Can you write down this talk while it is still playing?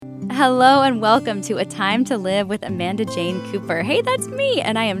Hello and welcome to A Time to Live with Amanda Jane Cooper. Hey, that's me,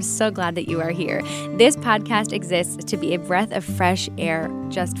 and I am so glad that you are here. This podcast exists to be a breath of fresh air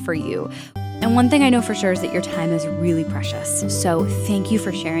just for you. And one thing I know for sure is that your time is really precious. So thank you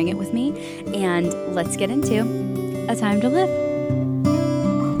for sharing it with me, and let's get into A Time to Live.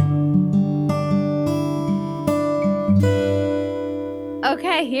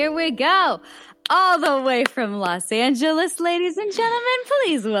 Okay, here we go. All the way from Los Angeles, ladies and gentlemen,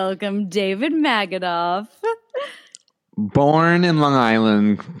 please welcome David Magidoff. Born in Long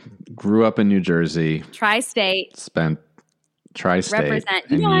Island, grew up in New Jersey. Tri-state. Spent tri-state.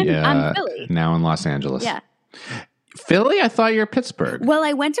 Represent. You know, I'm Philly. Now in Los Angeles. Yeah. Philly? I thought you were Pittsburgh. Well,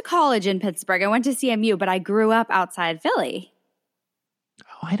 I went to college in Pittsburgh. I went to CMU, but I grew up outside Philly.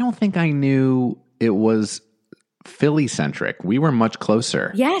 Oh, I don't think I knew it was Philly-centric. We were much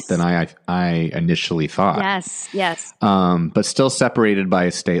closer than I initially thought. Yes. But still separated by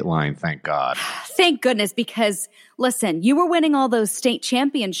a state line, thank God. Thank goodness, because, listen, you were winning all those state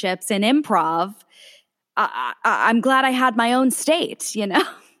championships in improv. I'm glad I had my own state, you know?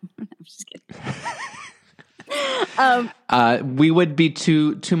 I'm just kidding. We would be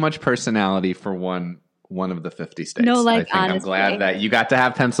too much personality for one of the 50 states. No, like, I think honestly. I'm glad that you got to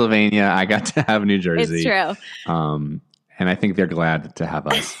have Pennsylvania. I got to have New Jersey. It's true. And I think they're glad to have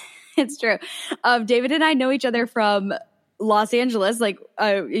us. It's true. David and I know each other from Los Angeles,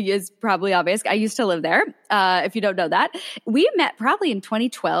 is probably obvious. I used to live there, if you don't know that. We met probably in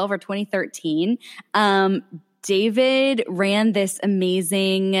 2012 or 2013. David ran this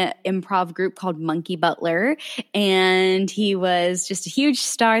amazing improv group called Monkey Butler, and he was just a huge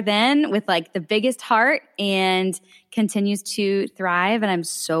star then with like the biggest heart and continues to thrive. And I'm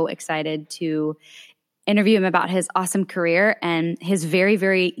so excited to interview him about his awesome career and his very,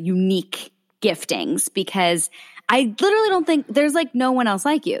 very unique giftings, because I literally don't think there's like no one else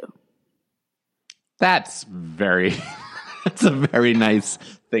like you. That's that's a very nice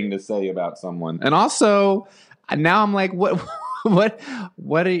thing to say about someone. And also, now I'm like, what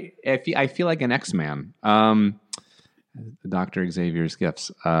I feel like an X-Man. Dr. Xavier's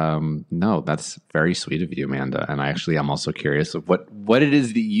gifts. No, that's very sweet of you, Amanda. And I'm also curious of what it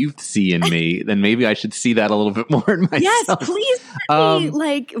is that you see in me. Then maybe I should see that a little bit more in myself. Yes, please let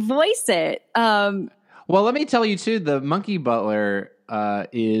me voice it. Well, let me tell you too, the Monkey Butler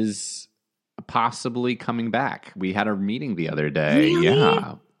is possibly coming back. We had a meeting the other day. Really?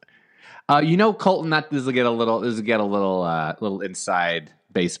 Yeah. Colton, this will get a little inside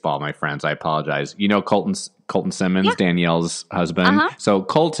baseball, my friends. I apologize. Colton Simmons, yeah. Danielle's husband. Uh-huh. So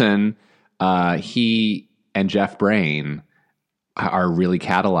Colton, he and Jeff Brain are really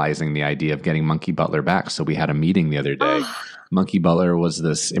catalyzing the idea of getting Monkey Butler back. So we had a meeting the other day. Monkey Butler was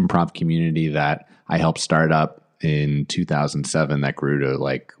this improv community that I helped start up in 2007 that grew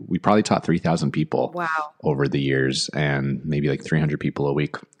to we probably taught 3,000 people over the years, and maybe 300 people a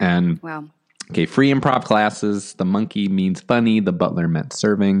week. And free improv classes. The monkey means funny. The butler meant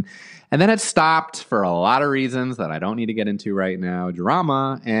serving. And then it stopped for a lot of reasons that I don't need to get into right now.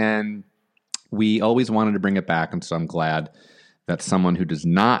 Drama. And we always wanted to bring it back. And so I'm glad that someone who does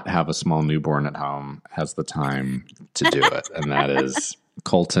not have a small newborn at home has the time to do it. And that is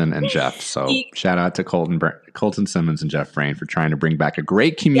Colton and Jeff. So shout out to Colton Simmons and Jeff Brain for trying to bring back a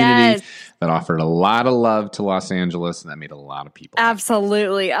great community that offered a lot of love to Los Angeles and that made a lot of people.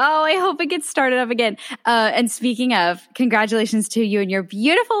 Absolutely. Oh, I hope it gets started up again. And speaking of, congratulations to you and your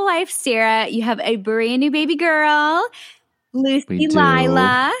beautiful wife, Sarah. You have a brand new baby girl, Lucy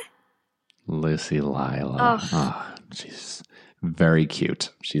Lila. Lucy Lila. Oh, she's very cute.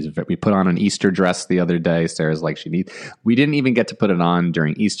 We put on an Easter dress the other day. Sarah's like, we didn't even get to put it on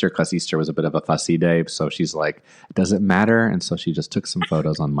during Easter because Easter was a bit of a fussy day. So she's like, does it matter? And so she just took some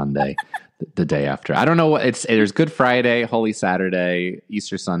photos on Monday, the day after. I don't know what there's Good Friday, Holy Saturday,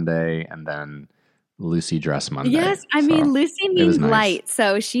 Easter Sunday, and then Lucy dress Monday. Yes. Lucy means light.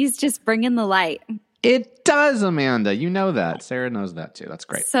 So she's just bringing the light. It does, Amanda. You know that. Sarah knows that too. That's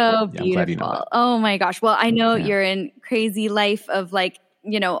great. So beautiful. I'm glad you know that. Oh my gosh. Well, I know you're in crazy life of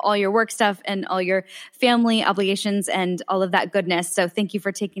all your work stuff and all your family obligations and all of that goodness. So thank you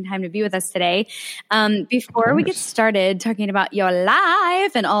for taking time to be with us today. Before we get started talking about your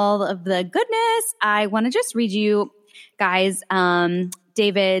life and all of the goodness, I want to just read you guys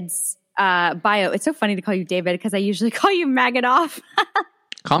David's bio. It's so funny to call you David because I usually call you Magidoff.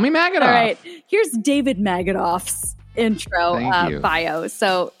 Call me Magidoff. All right. Here's David Magidoff's intro bio.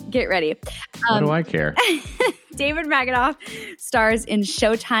 So get ready. What do I care? David Magidoff stars in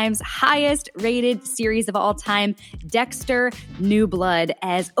Showtime's highest rated series of all time, Dexter: New Blood,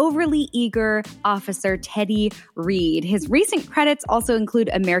 as overly eager Officer Teddy Reed. His recent credits also include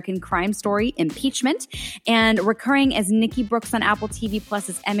American Crime Story, Impeachment, and recurring as Nikki Brooks on Apple TV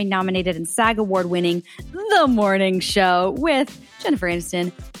Plus's Emmy-nominated and SAG Award-winning The Morning Show with Jennifer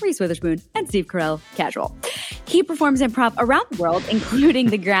Aniston, Reese Witherspoon, and Steve Carell, Casual. He performs improv around the world, including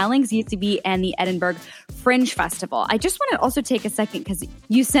the Growlings, UCB, and the Edinburgh Fringe Festival. I just want to also take a second because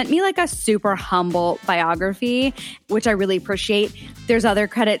you sent me like a super humble biography, which I really appreciate. There's other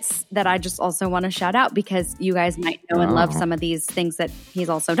credits that I just also want to shout out because you guys might know and love some of these things that he's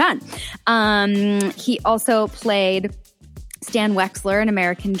also done. He also played Stan Wexler in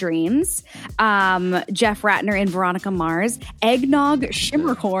American Dreams, Jeff Ratner in Veronica Mars, Eggnog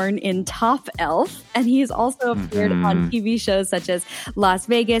Shimmerhorn in Top Elf, and he's also appeared on TV shows such as Las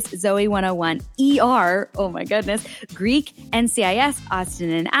Vegas, Zoe 101, ER, oh my goodness, Greek, NCIS, Austin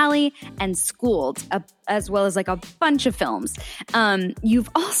and Ally, and Schooled, as well as like a bunch of films. You've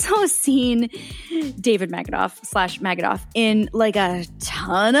also seen David Magidoff in like a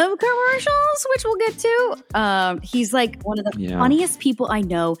ton of commercials, which we'll get to. He's like one of the funniest people I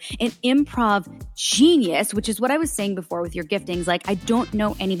know, an improv genius, which is what I was saying before with your giftings. Like, I don't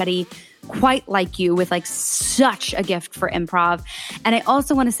know anybody quite like you with like such a gift for improv. And I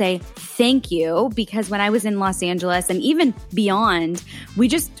also want to say thank you because when I was in Los Angeles and even beyond, we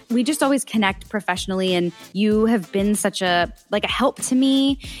just always connect professionally, and you have been such a help to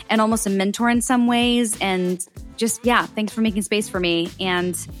me and almost a mentor in some ways. And just, thanks for making space for me.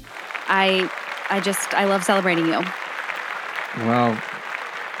 And I love celebrating you. Well,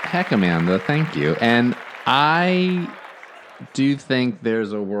 heck, Amanda, thank you. And I do think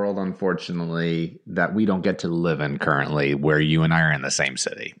there's a world, unfortunately, that we don't get to live in currently where you and I are in the same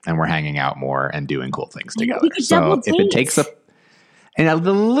city and we're hanging out more and doing cool things together. So if it takes at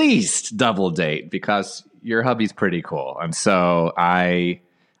the least double date, because your hubby's pretty cool. And so I'm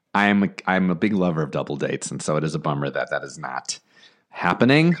a big lover of double dates. And so it is a bummer that is not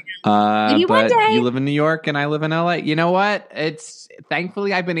happening. But you live in New York and I live in LA. You know what?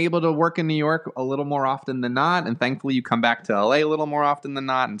 Thankfully I've been able to work in New York a little more often than not, and thankfully you come back to LA a little more often than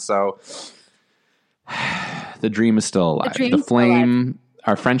not, and so the dream is still alive. The flame,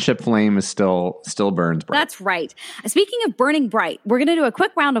 our friendship flame is still burns bright. That's right. Speaking of burning bright, we're going to do a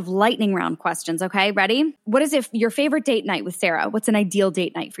quick round of lightning round questions, okay? Ready? What is your favorite date night with Sarah? What's an ideal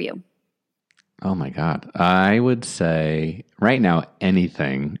date night for you? Oh my God. I would say right now,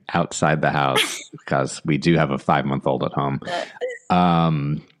 anything outside the house, because we do have a 5-month-old at home.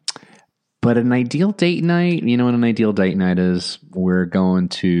 But an ideal date night, you know what an ideal date night is? We're going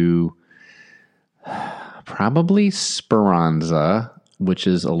to probably Speranza, which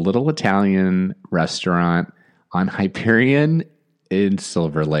is a little Italian restaurant on Hyperion in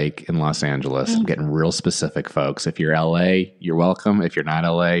Silver Lake in Los Angeles. I'm getting real specific, folks. If you're LA, you're welcome. If you're not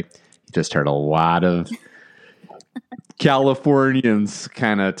LA, you just heard a lot of Californians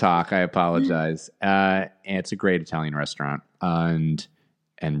kind of talk. I apologize. And it's a great Italian restaurant and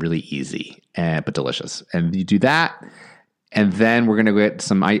really easy, but delicious. And you do that, and then we're going to get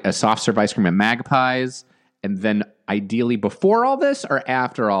a soft serve ice cream at Magpie's. And then ideally before all this or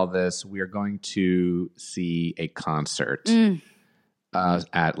after all this, we are going to see a concert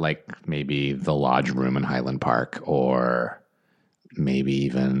at like maybe the Lodge Room in Highland Park, or maybe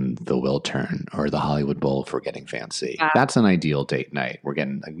even the Wiltern or the Hollywood Bowl if we're getting fancy. Wow. That's an ideal date night. We're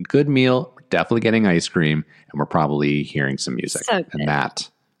getting a good meal, we're definitely getting ice cream, and we're probably hearing some music. So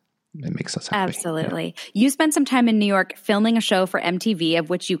and it makes us happy. Absolutely. Yeah. You spent some time in New York filming a show for MTV, of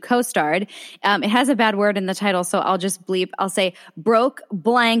which you co-starred. It has a bad word in the title, so I'll just bleep. I'll say broke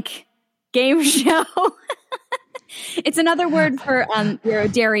blank game show. It's another word for your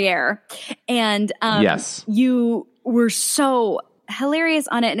derriere. And yes, you were so hilarious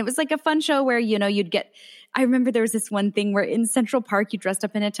on it. And it was like a fun show where, I remember there was this one thing where in Central Park, you dressed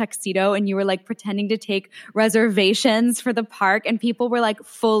up in a tuxedo and you were like pretending to take reservations for the park, and people were like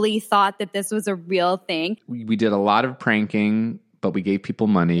fully thought that this was a real thing. We did a lot of pranking, but we gave people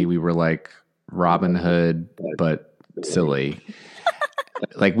money. We were like Robin Hood, but silly.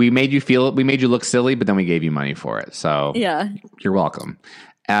 Like we made you look silly, but then we gave you money for it. So yeah, you're welcome.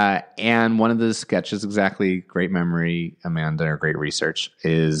 And one of the sketches, exactly, great memory, Amanda, or great research,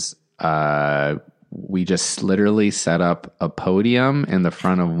 is we just literally set up a podium in the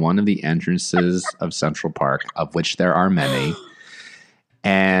front of one of the entrances of Central Park, of which there are many.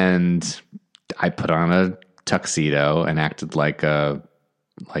 And I put on a tuxedo and acted like a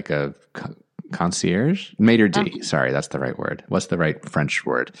concierge, maitre d'. Sorry, that's the right word. What's the right French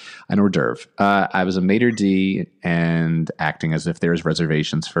word? An hors d'oeuvre. I was a maitre d' and acting as if there was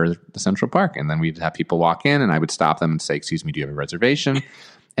reservations for the Central Park. And then we'd have people walk in and I would stop them and say, excuse me, do you have a reservation?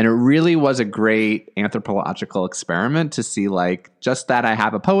 And it really was a great anthropological experiment to see, like, just that I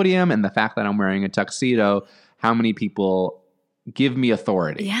have a podium and the fact that I'm wearing a tuxedo, how many people give me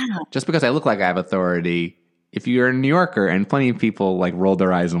authority. Yeah. Just because I look like I have authority, if you're a New Yorker, and plenty of people like roll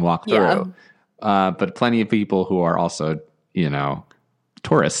their eyes and walk through, but plenty of people who are also,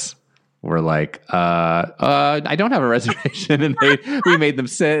 tourists were like, I don't have a reservation. And we made them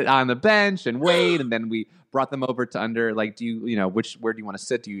sit on the bench and wait. And then we brought them over to under, like, where do you want to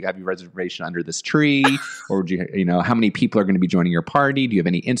sit? Do you have your reservation under this tree? Or do how many people are going to be joining your party? Do you have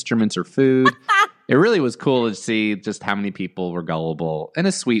any instruments or food? It really was cool to see just how many people were gullible in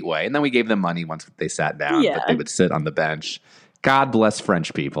a sweet way. And then we gave them money once they sat down, but they would sit on the bench. God bless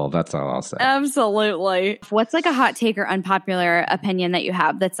French people. That's all I'll say. Absolutely. What's like a hot take or unpopular opinion that you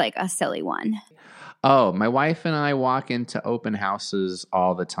have that's like a silly one? Oh, my wife and I walk into open houses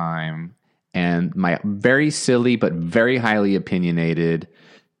all the time. And my very silly but very highly opinionated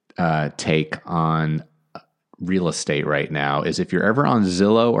take on real estate right now is if you're ever on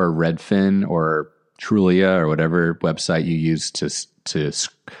Zillow or Redfin or Trulia or whatever website you use to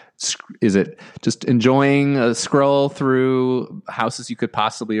is it just enjoying a scroll through houses you could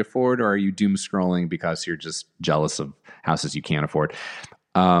possibly afford, or are you doom scrolling because you're just jealous of houses you can't afford?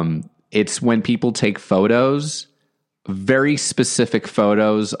 It's when people take photos, very specific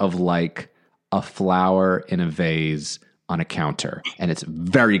photos of like a flower in a vase on a counter, and it's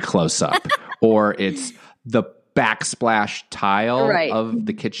very close up, or it's the backsplash tile of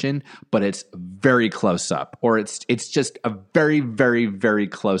the kitchen, but it's very close up, or it's just a very, very, very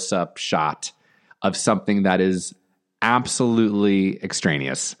close up shot of something that is absolutely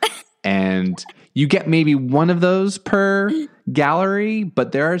extraneous. And you get maybe one of those per gallery,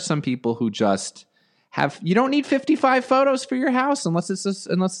 but there are some people who just you don't need 55 photos for your house unless it's a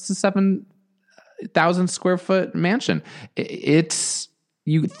 7,000 square foot mansion. It's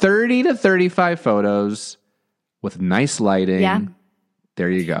 30 to 35 photos with nice lighting. Yeah. There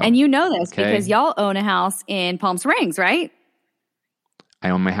you go. And you know this because y'all own a house in Palm Springs, right?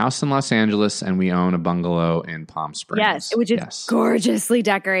 I own my house in Los Angeles and we own a bungalow in Palm Springs. Yes, which is gorgeously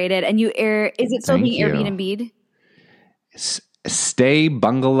decorated. And is it still being Airbnb'd?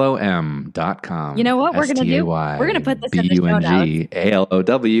 StayBungalowM.com. You know what we're going to do? We're going to put this in the show notes.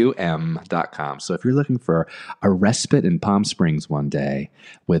 StayBungalowM.com. So if you're looking for a respite in Palm Springs one day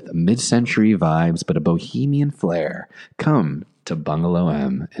with mid-century vibes but a bohemian flair, come to Bungalow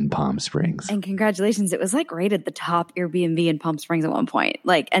M in Palm Springs. And congratulations, it was like rated the top Airbnb in Palm Springs at one point,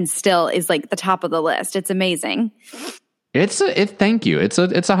 and still is like the top of the list. It's amazing. Thank you. It's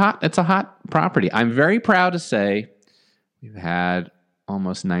a hot property. I'm very proud to say we've had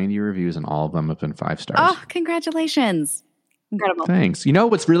almost 90 reviews and all of them have been 5 stars. Oh, congratulations. Incredible. Thanks. You know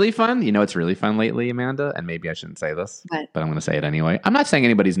what's really fun? It's really fun lately, Amanda, and maybe I shouldn't say this, but I'm going to say it anyway. I'm not saying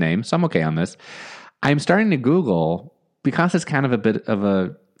anybody's name, so I'm okay on this. I'm starting to Google, because it's kind of a bit of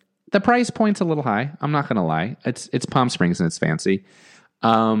the price point's a little high. I'm not going to lie. It's Palm Springs and it's fancy.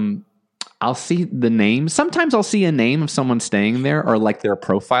 I'll see the name. Sometimes I'll see a name of someone staying there or like their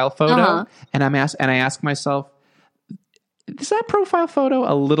profile photo. And I ask myself, is that profile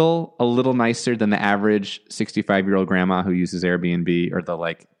photo a little nicer than the average 65-year-old grandma who uses Airbnb, or the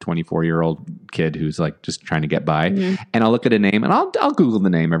like 24-year-old kid who's like just trying to get by? Mm-hmm. And I'll look at a name and I'll Google the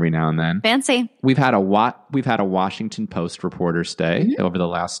name every now and then. Fancy. We've had a Washington Post reporter stay over the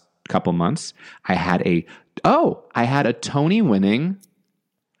last couple months. I had a Tony-winning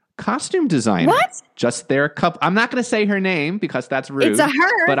costume designer. What? Just their couple. I'm not going to say her name because that's rude. It's a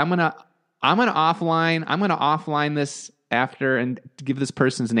her. But I'm gonna offline this after and give this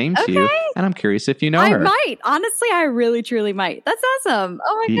person's name to you. And I'm curious if you know her. I might. Honestly, I really, truly might. That's awesome.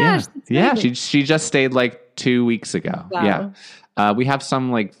 Oh my gosh. Yeah. She just stayed like 2 weeks ago. Wow. Yeah. We have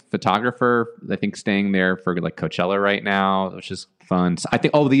some like photographer, I think, staying there for like Coachella right now, which is fun. So I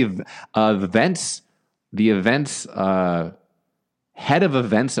think, the events head of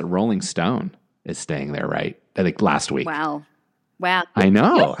events at Rolling Stone is staying there, right? I think last week. Wow. I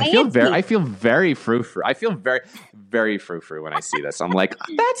know. I feel very frou-frou. I feel very, very frou-frou when I see this. I'm like,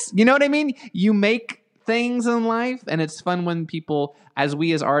 you know what I mean? You make things in life, and it's fun when people, as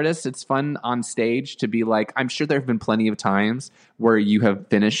artists, it's fun on stage to be like, I'm sure there have been plenty of times where you have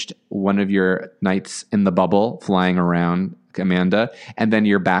finished one of your nights in the bubble flying around, Amanda, and then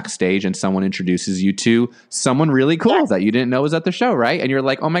you're backstage and someone introduces you to someone really cool that you didn't know was at the show, right? And you're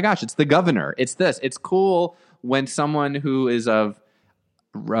like, oh my gosh, it's the governor. It's this. It's cool when someone who is of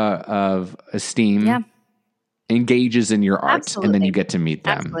of esteem engages in your art, and then you get to meet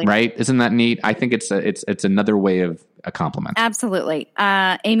them, right? Isn't that neat? I think it's another way of a compliment. Absolutely.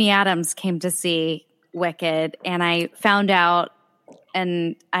 Amy Adams came to see Wicked, and I found out,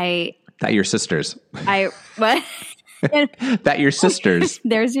 and that your sisters. What? That your sisters.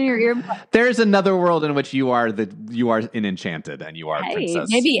 There's your. There's another world in which you are in Enchanted, and you are Princess.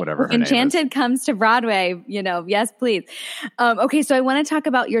 Maybe whatever her Enchanted name is. comes to Broadway. Yes, please. Okay, so I want to talk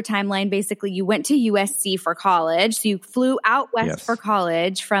about your timeline. Basically, you went to USC for college, so you flew out west for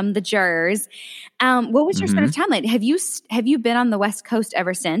college from the Jers. What was your sort of timeline? Have you been on the West Coast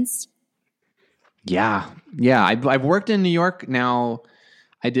ever since? Yeah. I've worked in New York now.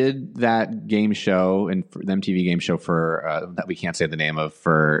 I did that game show and the MTV game show for that we can't say the name of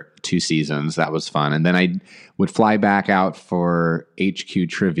for 2 seasons. That was fun. And then I would fly back out for HQ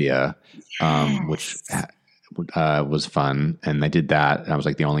Trivia, which was fun. And I did that. I was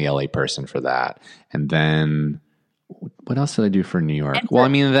like the only LA person for that. And then what else did I do for New York?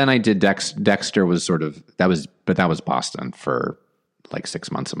 Then I did Dexter was sort of that was Boston for like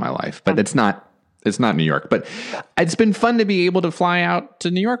 6 months of my life. But it's not New York, but it's been fun to be able to fly out to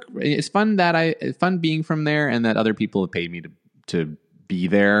New York. It's fun fun being from there, and that other people have paid me to be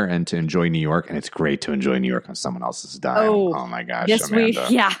there and to enjoy New York. And it's great to enjoy New York on someone else's dime. Oh my gosh. Yes,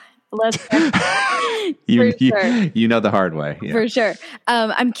 Amanda. Let's you know the hard way. Yeah. For sure.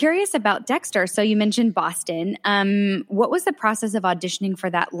 I'm curious about Dexter. So you mentioned Boston. What was the process of auditioning for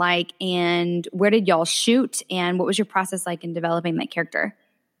that like, and where did y'all shoot, and what was your process like in developing that character?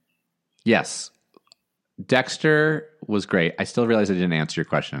 Yes. Dexter was great. I still realize I didn't answer your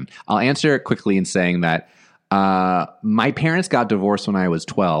question. I'll answer it quickly in saying that my parents got divorced when I was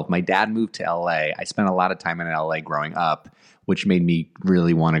 12. My dad moved to LA. I spent a lot of time in LA growing up, which made me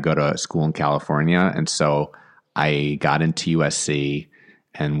really want to go to school in California. And so I got into USC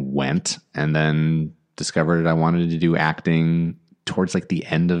and went, and then discovered I wanted to do acting towards like the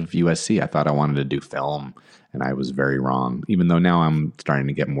end of USC. I thought I wanted to do film, and I was very wrong, even though now I'm starting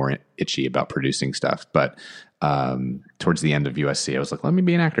to get more itchy about producing stuff. But towards the end of USC, I was like, let me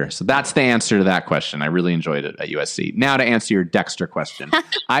be an actor. So that's the answer to that question. I really enjoyed it at USC. Now to answer your Dexter question,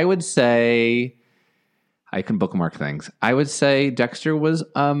 I would say I can bookmark things. I would say Dexter was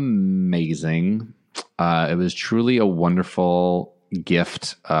amazing. It was truly a wonderful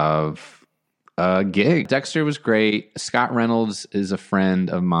gift of a gig. Dexter was great. Scott Reynolds is a friend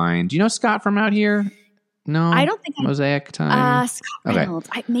of mine. Do you know Scott from out here? No, I don't think Mosaic Time. Scott Reynolds,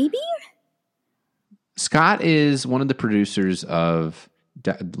 maybe. Scott is one of the producers of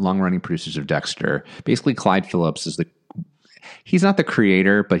long-running producers of Dexter. Basically, Clyde Phillips is he's not the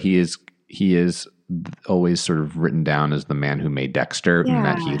creator, but he is always sort of written down as the man who made Dexter, and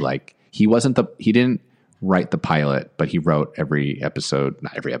that he didn't write the pilot, but he wrote every episode.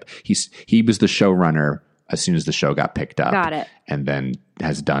 Not every episode. He was the showrunner as soon as the show got picked up. Got it. And then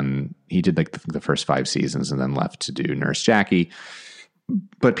he did like the first 5 seasons and then left to do Nurse Jackie.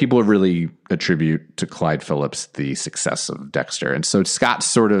 But people really attribute to Clyde Phillips the success of Dexter. And so Scott's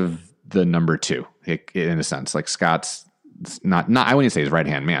sort of the number 2 in a sense. Like Scott's not I wouldn't say his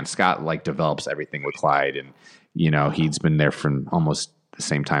right-hand man. Scott like develops everything with Clyde, and he's been there from almost the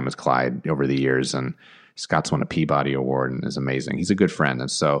same time as Clyde over the years, and Scott's won a Peabody Award and is amazing. He's a good friend.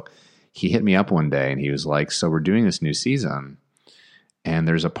 And so he hit me up one day and he was like, so we're doing this new season and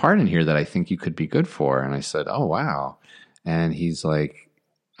there's a part in here that I think you could be good for. And I said, oh, wow. And he's like,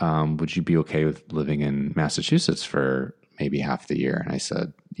 would you be okay with living in Massachusetts for maybe half the year? And I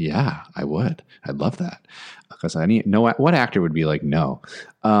said, yeah, I would. I'd love that. Because what actor would be like, no.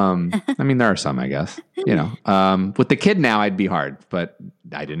 I mean, there are some, I guess, with the kid now, I'd be hard, but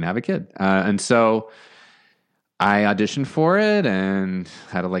I didn't have a kid. And so I auditioned for it and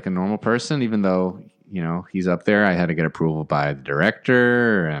had like a normal person, even though, he's up there. I had to get approval by the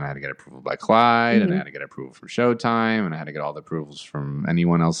director, and I had to get approval by Clyde, and I had to get approval from Showtime, and I had to get all the approvals from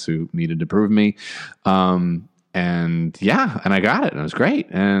anyone else who needed to approve me. And I got it, and it was great.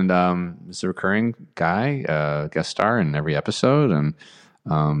 And it's a recurring guy, guest star in every episode, and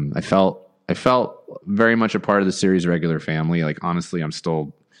I felt very much a part of the series' regular family. Like honestly, I'm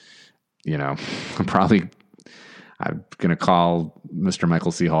still, I'm gonna call Mr.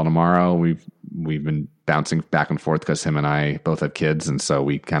 Michael C. Hall tomorrow. We've been bouncing back and forth because him and I both have kids, and so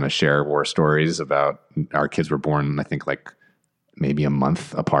we kind of share war stories about our kids were born, I think, like maybe a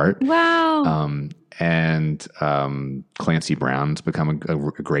month apart. Wow. And Clancy Brown's become a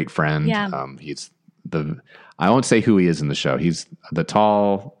great friend. Yeah. I won't say who he is in the show. He's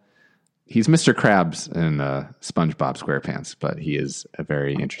Mr. Krabs in SpongeBob SquarePants, but he is a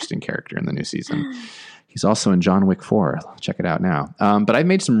very interesting character in the new season. He's also in John Wick 4. Check it out now. But I've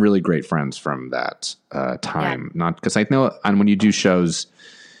made some really great friends from that time. Not because I know, and when you do shows,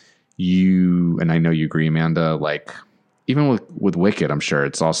 and I know you agree, Amanda, like even with Wicked, I'm sure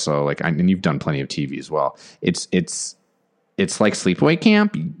it's also like, and you've done plenty of TV as well. It's like sleepaway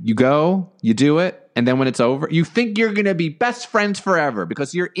camp. You go, you do it, and then when it's over, you think you're going to be best friends forever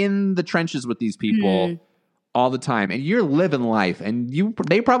because you're in the trenches with these people all the time, and you're living life, and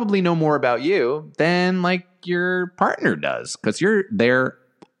they probably know more about you than like your partner does because you're there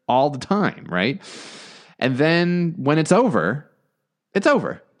all the time, right? And then when it's over,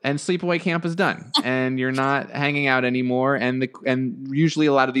 and sleepaway camp is done, and you're not hanging out anymore. And usually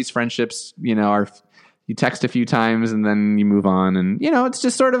a lot of these friendships, are you text a few times and then you move on, and it's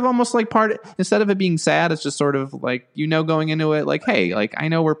just sort of almost like instead of it being sad, it's just sort of like going into it like, hey, like I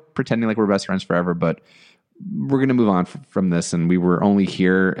know we're pretending like we're best friends forever, but we're going to move on from this, and we were only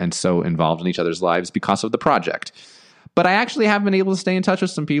here and so involved in each other's lives because of the project. But I actually have been able to stay in touch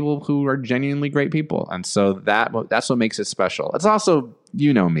with some people who are genuinely great people, and so that's what makes it special. It's also,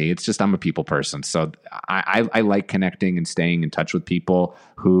 me, it's just I'm a people person, so I like connecting and staying in touch with people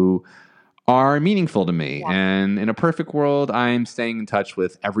who are meaningful to me. Yeah. And in a perfect world, I'm staying in touch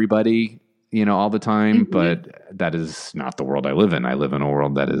with everybody, all the time. Mm-hmm. But that is not the world I live in. I live in a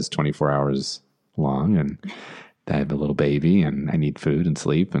world that is 24 hours long, and I have a little baby, and I need food and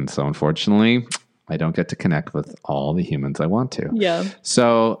sleep. And so unfortunately, I don't get to connect with all the humans I want to. Yeah.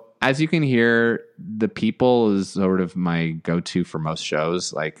 So as you can hear, the people is sort of my go-to for most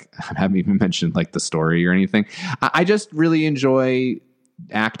shows. Like I haven't even mentioned like the story or anything. I just really enjoy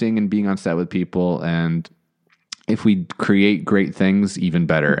acting and being on set with people. And if we create great things, even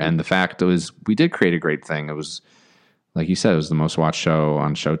better. And the fact was we did create a great thing. It was, like you said, it was the most watched show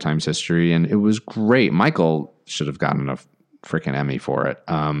on Showtime's history, and it was great. Michael should have gotten a freaking Emmy for it.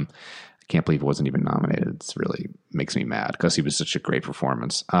 I can't believe it wasn't even nominated. It's really makes me mad because he was such a great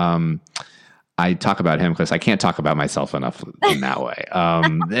performance. I talk about him because I can't talk about myself enough in that way.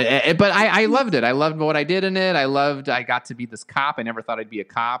 But I loved it. I loved what I did in it. I got to be this cop. I never thought I'd be a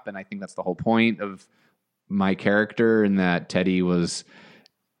cop, and I think that's the whole point of my character, in that Teddy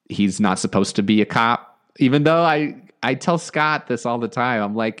he's not supposed to be a cop, even though I tell Scott this all the time.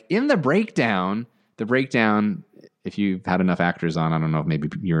 I'm like, in the breakdown, if you've had enough actors on, I don't know if maybe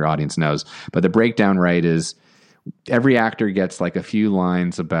your audience knows, but the breakdown, right, is every actor gets like a few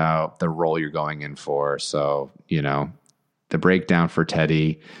lines about the role you're going in for. So, the breakdown for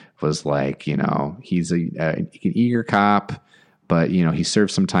Teddy was like, he's an eager cop, but, he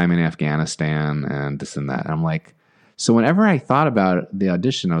served some time in Afghanistan and this and that. And I'm like, so whenever I thought about the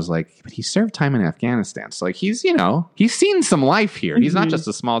audition, I was like, but he served time in Afghanistan. So like, he's seen some life here. He's not just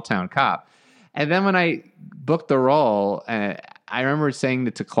a small town cop. And then when I booked the role, I remember saying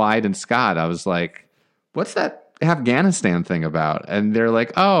it to Clyde and Scott. I was like, what's that Afghanistan thing about? And they're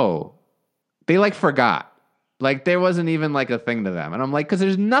like, oh, they like forgot. Like there wasn't even like a thing to them. And I'm like, because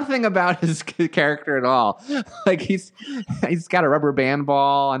there's nothing about his character at all. Like he's got a rubber band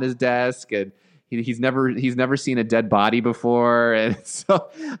ball on his desk, and he's never seen a dead body before. And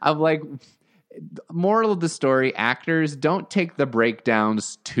so I'm like, moral of the story, actors, don't take the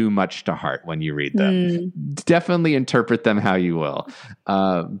breakdowns too much to heart when you read them. Definitely interpret them how you will.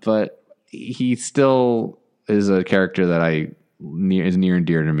 But he still is a character that is near and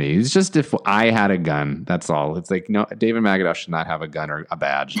dear to me. It's just, if I had a gun, that's all. It's like, no, David Magidoff should not have a gun or a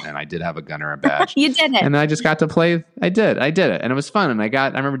badge. And I did have a gun or a badge. You did it. And I just got to play. I did it. And it was fun. And I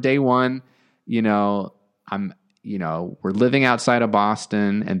remember day one, we're living outside of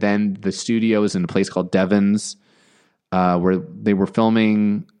Boston, and then the studio is in a place called Devon's, where they were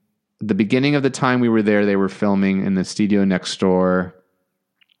filming. The beginning of the time we were there, they were filming in the studio next door.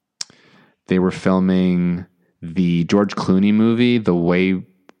 They were filming the George Clooney movie, The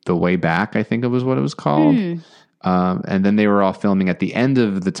Way Back, I think it was what it was called. And then they were all filming at the end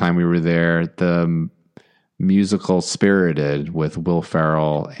of the time we were there, the musical Spirited with Will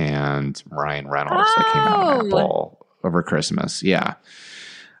Ferrell and Ryan Reynolds that came out on Apple over Christmas. Yeah.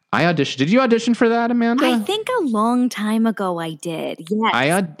 I auditioned. Did you audition for that, Amanda? I think a long time ago I did. Yes.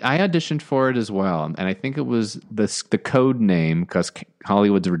 I auditioned for it as well. And I think it was the code name, because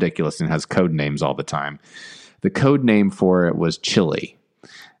Hollywood's ridiculous and has code names all the time. The code name for it was Chili.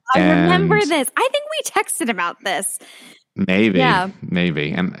 I remember this. I think we texted about this. Maybe.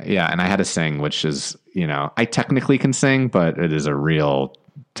 And I had to sing, which is, I technically can sing, but it is a real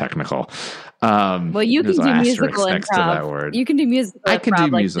technical. Well, you can there's an do asterisk musical next to that improv. word. You can do musical I can improv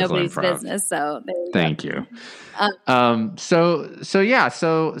do like musical nobody's improv. business. So there you Thank you.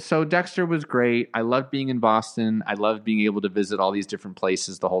 So Dexter was great. I loved being in Boston. I loved being able to visit all these different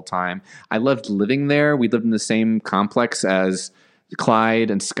places the whole time. I loved living there. We lived in the same complex as Clyde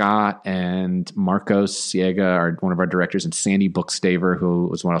and Scott and Marcos Siega, one of our directors, and Sandy Bookstaver, who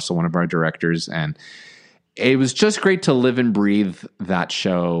was also one of our directors. And it was just great to live and breathe that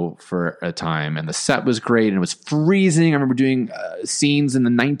show for a time. And the set was great, and it was freezing. I remember doing scenes in the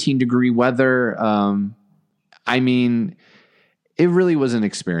 19-degree weather. I mean, it really was an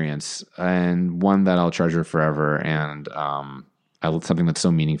experience, and one that I'll treasure forever. And something that's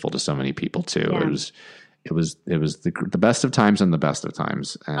so meaningful to so many people too. Yeah. It was the best of times and the best of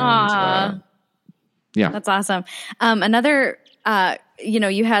times. And yeah, that's awesome. Another,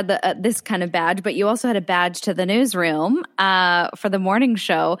 you had this kind of badge, but you also had a badge to the newsroom for the morning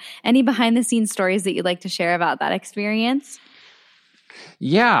show. Any behind the scenes stories that you'd like to share about that experience?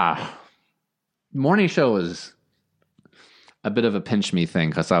 Yeah. Morning show was a bit of a pinch me thing,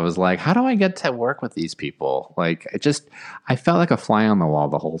 because I was like, how do I get to work with these people? Like, I felt like a fly on the wall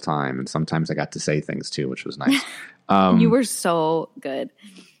the whole time. And sometimes I got to say things too, which was nice. You were so good.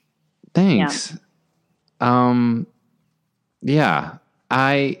 Thanks. Yeah.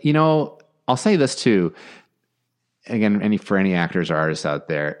 I'll say this too. Again, for any actors or artists out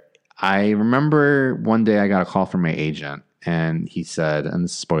there, I remember one day I got a call from my agent, and he said, and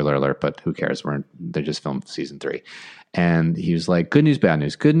this is spoiler alert, but who cares? They just filmed season 3. And he was like, good news, bad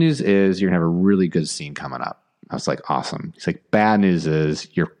news. Good news is you're going to have a really good scene coming up. I was like, awesome. He's like, bad news is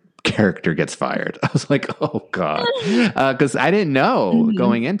your character gets fired. I was like, oh God. Because I didn't know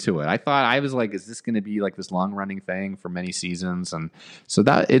going into it. I was like, is this going to be like this long running thing for many seasons? And so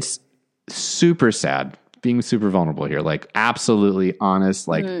it's super sad, being super vulnerable here, like absolutely honest.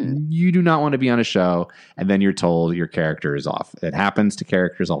 Like you do not want to be on a show and then you're told your character is off. It happens to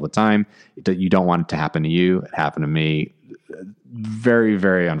characters all the time. You don't want it to happen to you. It happened to me. Very,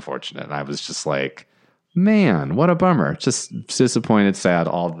 very unfortunate. And I was just like, man, what a bummer. Just disappointed, sad,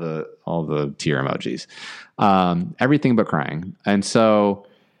 all the tear emojis, everything but crying. And so,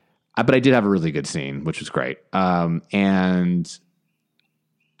 but I did have a really good scene, which was great. And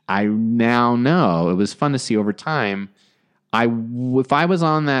I now know it was fun to see over time. If I was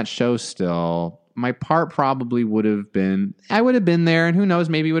on that show still, my part probably would have been there, and who knows,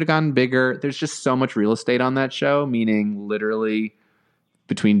 maybe it would have gotten bigger. There's just so much real estate on that show, meaning literally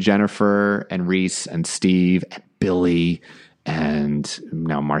between Jennifer and Reese and Steve and Billy and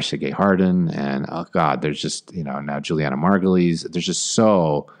now Marcia Gay Harden and oh God, there's just, now Juliana Margulies. There's just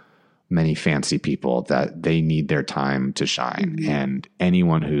so many fancy people that they need their time to shine. And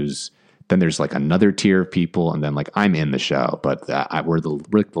anyone then there's like another tier of people, and then like I'm in the show, but we're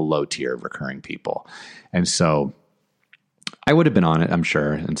the low tier of recurring people. And so I would have been on it, I'm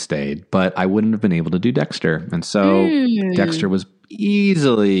sure, and stayed, but I wouldn't have been able to do Dexter. And so Dexter was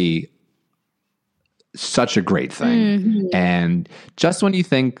easily such a great thing. And just when you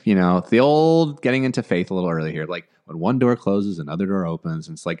think, the old getting into faith a little early here, like when one door closes, another door opens.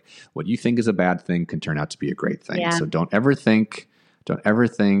 And it's like what you think is a bad thing can turn out to be a great thing. Yeah. So don't ever think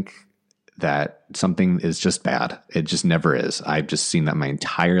that something is just bad. It just never is. I've just seen that my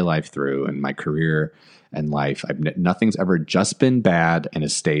entire life through, and my career and life. Nothing's ever just been bad and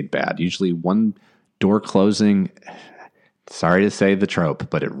has stayed bad. Usually one door closing, sorry to say the trope,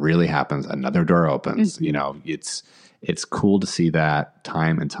 but it really happens. Another door opens. It's cool to see that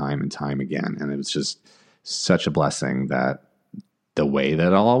time and time and time again. And it was just such a blessing that the way that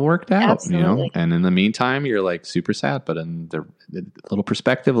it all worked out, Absolutely. And in the meantime, you're like super sad, but in the little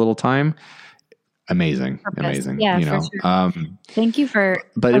perspective, a little time, amazing. Yeah, for sure. Thank you for,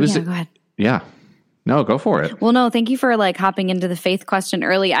 but it was, go ahead. Yeah. No, go for it. Well, no, thank you for like hopping into the faith question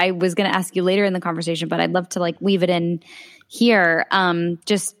early. I was going to ask you later in the conversation, but I'd love to like weave it in here. What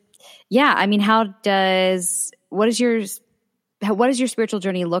does your spiritual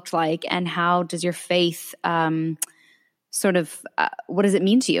journey look like, and how does your faith, what does it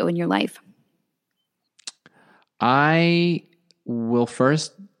mean to you in your life? I will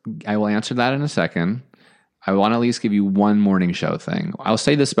answer that in a second. I want to at least give you one morning show thing. I'll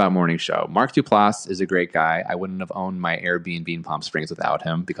say this about morning show. Mark Duplass is a great guy. I wouldn't have owned my Airbnb in Palm Springs without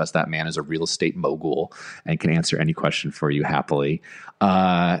him, because that man is a real estate mogul and can answer any question for you happily.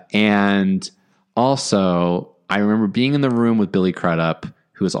 And also, I remember being in the room with Billy Crudup,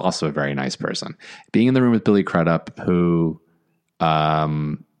 who is also a very nice person. Being in the room with Billy Crudup, who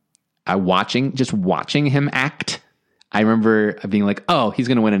watching him act, I remember being like, oh, he's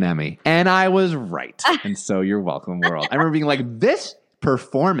going to win an Emmy. And I was right. And so you're welcome, world. I remember being like, this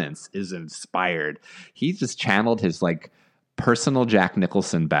performance is inspired. He just channeled his like personal Jack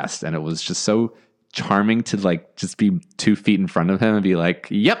Nicholson best, and it was just so charming to like just be 2 feet in front of him and be like,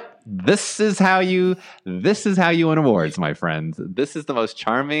 "Yep, this is how you win awards, my friend. This is the most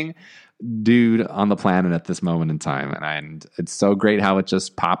charming dude on the planet at this moment in time," and it's so great how it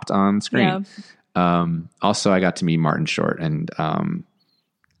just popped on screen. Yeah. Also, I got to meet Martin Short, and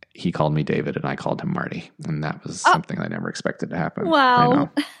he called me David, and I called him Marty, and that was something I never expected to happen. Wow.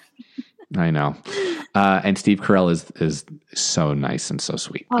 I know. And Steve Carell is so nice and so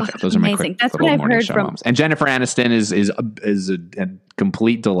sweet. Okay, those amazing. Are my quick That's little what I've morning heard show from. moms. And Jennifer Aniston is a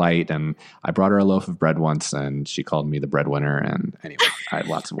complete delight. And I brought her a loaf of bread once, and she called me the breadwinner. And anyway, I had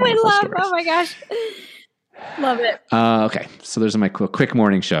lots of wonderful stories. Oh my gosh, love it. Okay, so those are my quick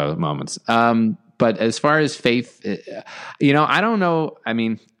morning show moments. But as far as faith, I don't know. I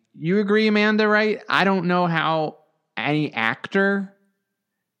mean, you agree, Amanda, right? I don't know how any actor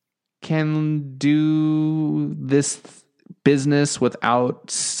can do this business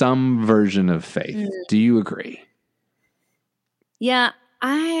without some version of faith. Do you agree? Yeah.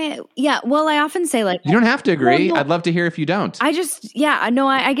 Well, I often say like, you don't have to agree. Well, no, I'd love to hear if you don't. I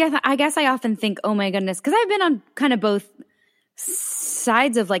guess I often think, oh my goodness, because I've been on kind of both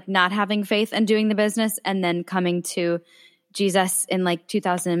sides of like not having faith and doing the business, and then coming to Jesus in like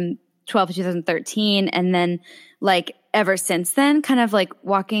 2012 to 2013, and then like ever since then, kind of like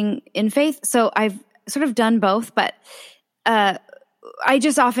walking in faith. So I've sort of done both, but I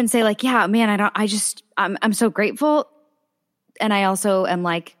just often say like, yeah, man, I'm so grateful. And I also am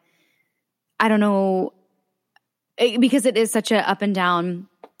like, I don't know, because it is such a up and down,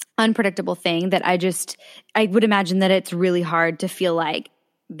 unpredictable thing that I would imagine that it's really hard to feel like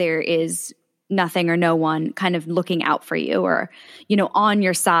there is nothing or no one kind of looking out for you or, on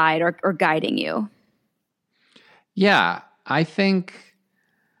your side or guiding you. Yeah, I think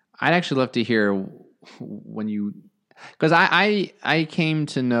I'd actually love to hear because I came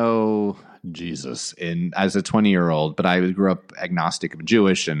to know Jesus as a 20-year-old, but I grew up agnostic and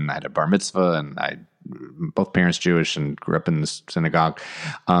Jewish, and I had a bar mitzvah, and both parents Jewish, and grew up in the synagogue.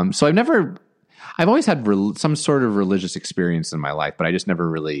 So I've always had some sort of religious experience in my life, but I just never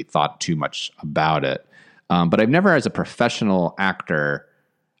really thought too much about it. But I've never, as a professional actor,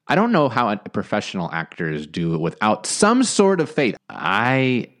 I don't know how professional actors do it without some sort of faith.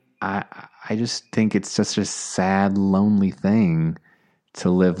 I just think it's just a sad, lonely thing to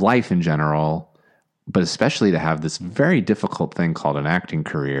live life in general, but especially to have this very difficult thing called an acting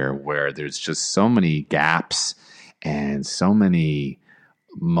career where there's just so many gaps and so many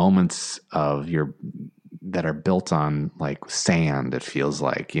moments that are built on like sand, it feels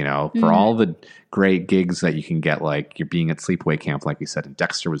like, for all the great gigs that you can get, like you're being at sleepaway camp, like you said, and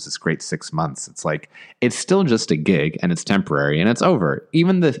Dexter was this great 6 months. It's like, it's still just a gig and it's temporary and it's over.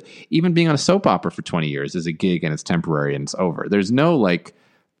 Even being on a soap opera for 20 years is a gig and it's temporary and it's over. There's no like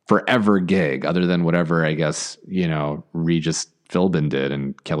forever gig other than whatever, I guess, Regis Philbin did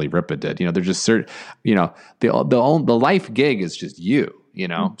and Kelly Ripa did. They're just certain, the life gig is just you,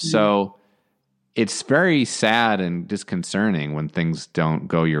 So it's very sad and disconcerting when things don't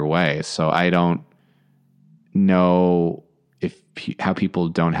go your way. So I don't know how people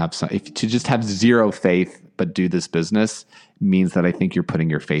don't have if to just have zero faith but do this business means that I think you're putting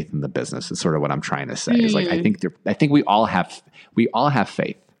your faith in the business. Is sort of what I'm trying to say. Is like I think we all have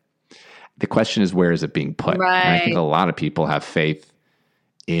faith. The question is, where is it being put? Right. And I think a lot of people have faith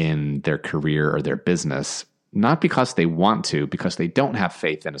in their career or their business, not because they want to, because they don't have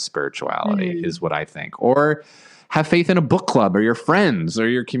faith in a spirituality, is what I think. Or have faith in a book club or your friends or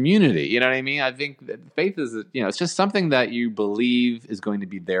your community. You know what I mean? I think that faith is, it's just something that you believe is going to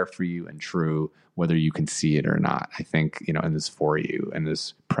be there for you and true, whether you can see it or not. I think, and is for you and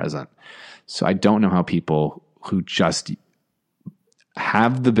is present. So I don't know how people who just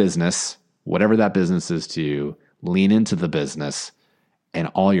have the business, whatever that business is to you, lean into the business and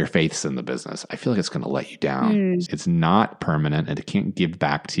all your faith's in the business, I feel like it's going to let you down. It's not permanent, and it can't give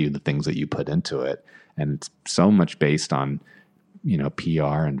back to you the things that you put into it. And it's so much based on,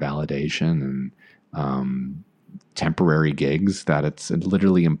 PR and validation and temporary gigs that it's a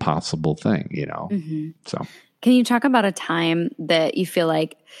literally impossible thing, So can you talk about a time that you feel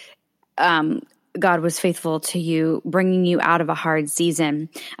like God was faithful to you, bringing you out of a hard season?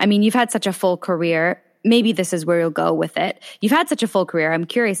 I mean, you've had such a full career. Maybe this is where you'll go with it. You've had such a full career. I'm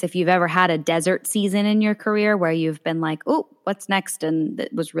curious if you've ever had a desert season in your career where you've been like, oh, what's next? And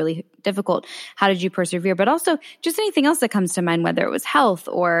it was really difficult. How did you persevere? But also just anything else that comes to mind, whether it was health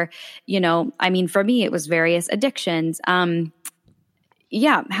or, for me, it was various addictions. How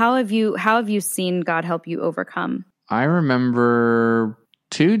have you seen God help you overcome? I remember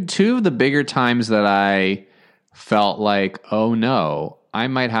two of the bigger times that I felt like, oh no, I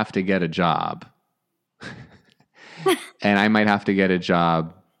might have to get a job. And I might have to get a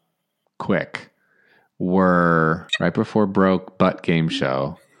job quick, were right before Broke Butt Game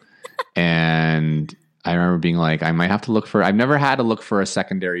Show. And I remember being like, I might have to I've never had to look for a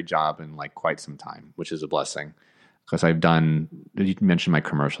secondary job in like quite some time, which is a blessing. Because you mentioned my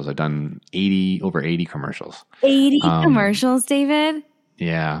commercials. I've done over 80 commercials. 80 commercials, David?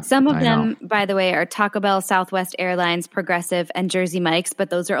 Yeah. Some of them, by the way, are Taco Bell, Southwest Airlines, Progressive, and Jersey Mike's, but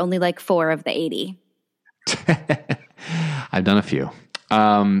those are only like 4 of the 80. I've done a few.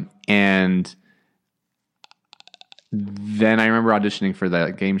 And then I remember auditioning for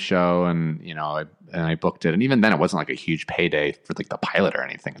that game show, and I booked it. And even then, it wasn't like a huge payday for like the pilot or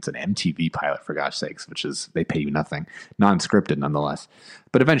anything. It's an MTV pilot, for gosh sakes, which is, they pay you nothing, non-scripted nonetheless.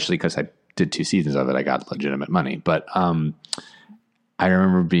 But eventually, because I did 2 seasons of it, I got legitimate money. But I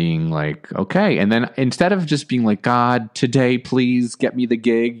remember being like, okay. And then instead of just being like, God, today, please get me the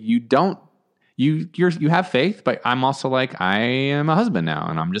gig, you have faith, but I'm also like, I am a husband now,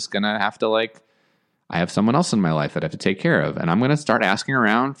 and I'm just gonna have to I have someone else in my life that I have to take care of, and I'm gonna start asking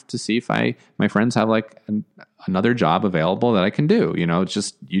around to see if my friends have like another job available that I can do. It's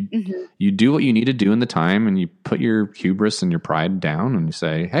just you do what you need to do in the time, and you put your hubris and your pride down, and you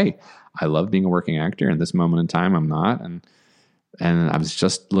say, hey, I love being a working actor. In this moment in time, I'm not, and I was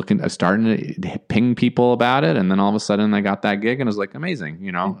just starting to ping people about it. And then all of a sudden I got that gig, and it was like amazing,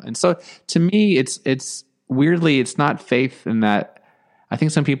 And so to me, it's weirdly, it's not faith in that. I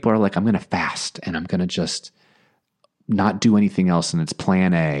think some people are like, I'm going to fast and I'm going to just not do anything else. And it's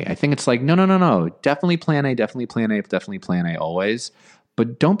plan A. I think it's like, no. Definitely plan A, definitely plan A, definitely plan A always.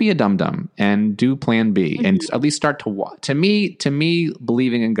 But don't be a dum-dum and do plan B. Mm-hmm. And at least start to me,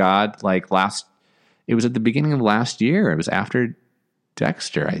 believing in God, it was at the beginning of last year. It was after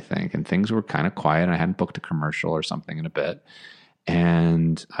Dexter, I think, and things were kind of quiet, and I hadn't booked a commercial or something in a bit.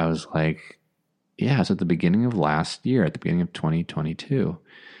 And I was like, yeah, it was at the beginning of last year, at the beginning of 2022.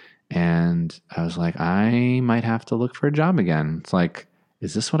 And I was like, I might have to look for a job again. It's like,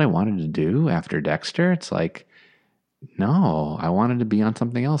 is this what I wanted to do after Dexter? It's like, no, I wanted to be on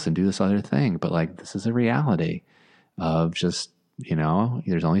something else and do this other thing. But like, this is a reality of just,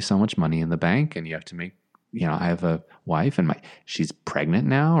 there's only so much money in the bank, and you have to make, I have a wife, and she's pregnant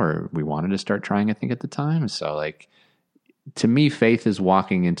now, or we wanted to start trying, I think, at the time. So like, to me, faith is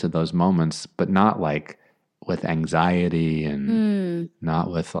walking into those moments, but not like with anxiety and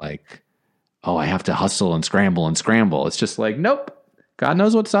not with like, oh, I have to hustle and scramble and scramble. It's just like, nope, God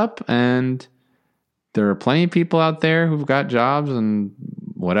knows what's up. And there are plenty of people out there who've got jobs and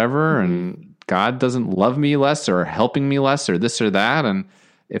whatever. And God doesn't love me less or helping me less or this or that. And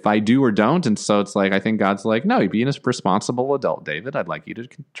if I do or don't. And so it's like, I think God's like, no, be a responsible adult, David. I'd like you to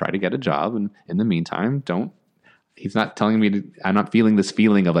try to get a job. And in the meantime, he's not telling me I'm not feeling this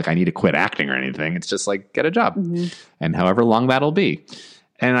feeling of like, I need to quit acting or anything. It's just like, get a job. Mm-hmm. And however long that'll be.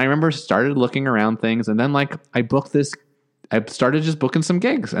 And I remember started looking around things, and then like I started just booking some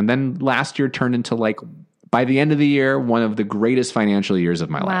gigs. And then last year turned into like, by the end of the year, one of the greatest financial years of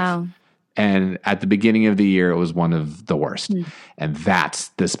my life. And at the beginning of the year, it was one of the worst. And that's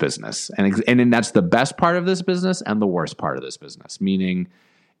this business. And that's the best part of this business and the worst part of this business, meaning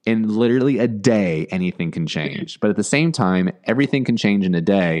in literally a day, anything can change. But at the same time, everything can change in a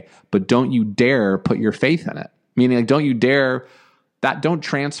day, but don't you dare put your faith in it. Meaning like, don't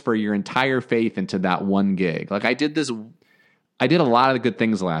transfer your entire faith into that one gig. Like I did a lot of the good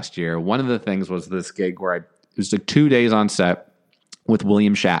things last year. One of the things was this gig where it was like 2 days on set with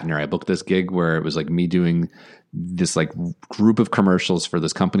William Shatner. I booked this gig where it was like me doing this like group of commercials for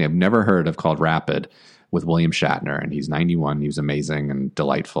this company I've never heard of called Rapid with William Shatner. And he's 91. He was amazing and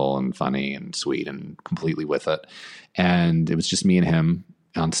delightful and funny and sweet and completely with it. And it was just me and him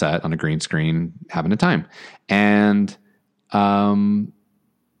on set on a green screen having a time. And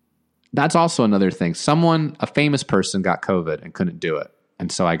that's also another thing. A famous person got COVID and couldn't do it. And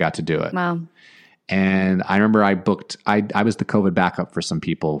so I got to do it. Wow. And I remember I was the COVID backup for some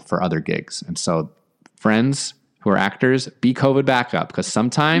people for other gigs. And so friends who are actors, be COVID backup, because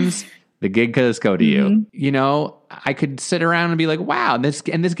sometimes the gig could just go to you. I could sit around and be like, wow. And this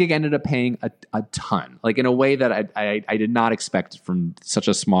gig ended up paying a ton, like in a way that I did not expect from such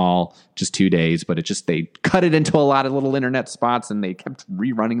a small, just 2 days, but they cut it into a lot of little internet spots and they kept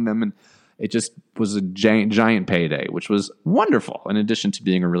rerunning them. And it just was a giant payday, which was wonderful, in addition to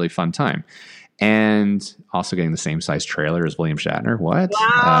being a really fun time. And also getting the same size trailer as William Shatner. What?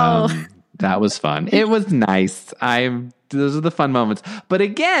 Wow. That was fun. It was nice. Those are the fun moments. But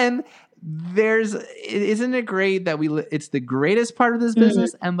again, isn't it great that it's the greatest part of this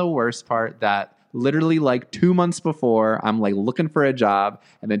business and the worst part that literally like 2 months before I'm like looking for a job,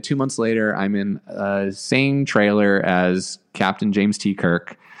 and then 2 months later I'm in the same trailer as Captain James T.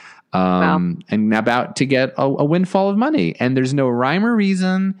 Kirk. And about to get a windfall of money, and there's no rhyme or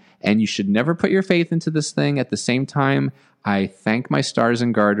reason, and you should never put your faith into this thing. At the same time, I thank my stars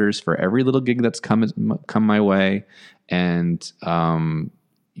and garters for every little gig that's come my way, and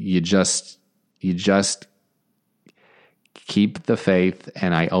you just keep the faith.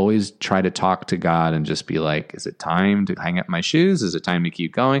 And I always try to talk to God and just be like, is it time to hang up my shoes? Is it time to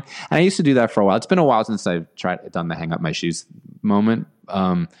keep going? And I used to do that for a while. It's been a while since I've done the hang up my shoes moment.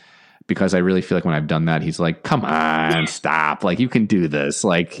 Because I really feel like when I've done that, he's like, come on, stop. Like, you can do this.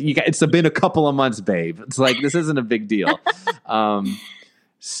 Like, it's been a couple of months, babe. It's like, this isn't a big deal. I'll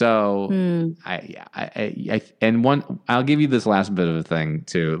give you this last bit of a thing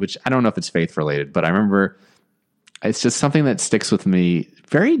too, which I don't know if it's faith related, but I remember it's just something that sticks with me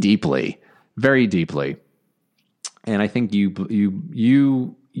very deeply, very deeply. And I think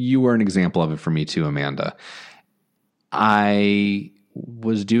you were an example of it for me too, Amanda. I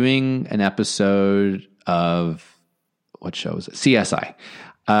was doing an episode of, what show was it? CSI.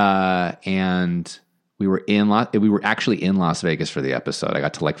 And we were actually in Las Vegas for the episode. I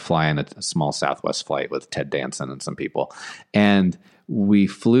got to like fly in a small Southwest flight with Ted Danson and some people. And we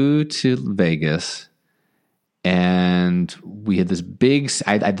flew to Vegas, and we had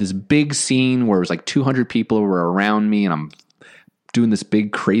I had this big scene where it was like 200 people were around me, and I'm doing this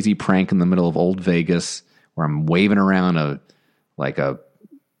big crazy prank in the middle of old Vegas where I'm waving around a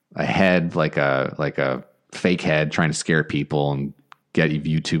head, like a fake head, trying to scare people and get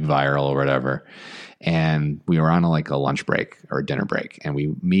YouTube viral or whatever. And we were on a lunch break or a dinner break. And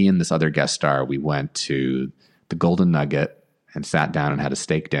me and this other guest star, we went to the Golden Nugget and sat down and had a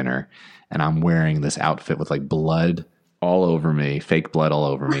steak dinner. And I'm wearing this outfit with like blood all over me, fake blood all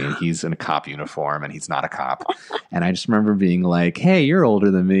over me. And he's in a cop uniform and he's not a cop. And I just remember being like, hey, you're older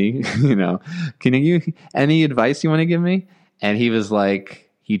than me. Any advice you want to give me? And he was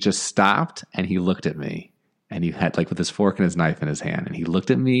like, he just stopped and he looked at me, and he had with his fork and his knife in his hand. And he looked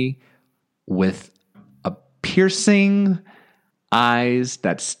at me with a piercing eyes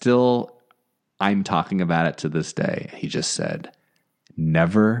that still, I'm talking about it to this day. He just said,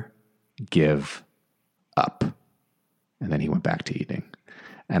 never give up. And then he went back to eating.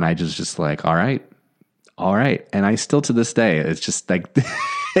 And I just like, all right. And I still, to this day, it's just like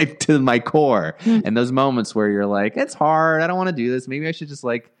to my core. And those moments where you're like, it's hard. I don't want to do this. Maybe I should just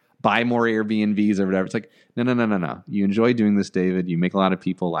like buy more Airbnbs or whatever. It's like, no. You enjoy doing this, David. You make a lot of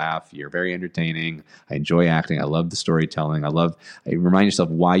people laugh. You're very entertaining. I enjoy acting. I love the storytelling. I remind yourself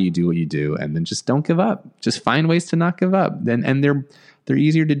why you do what you do. And then just don't give up. Just find ways to not give up. And they're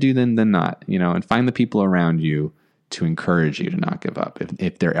easier to do than not, and find the people around you to encourage you to not give up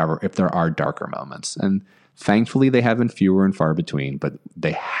if there are darker moments. And thankfully they have been fewer and far between, but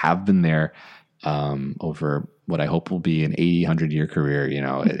they have been there over what I hope will be an 80, 100-year career.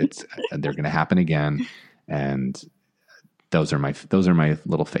 They're going to happen again. And those are my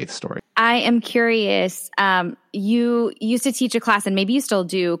little faith stories. I am curious. You used to teach a class, and maybe you still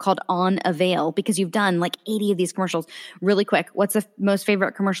do, called On a Veil, because you've done like 80 of these commercials. Really quick, what's the most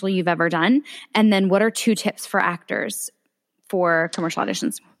favorite commercial you've ever done? And then what are 2 tips for actors for commercial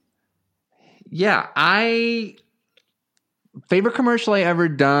auditions? Yeah, favorite commercial I ever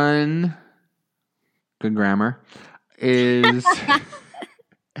done, good grammar, is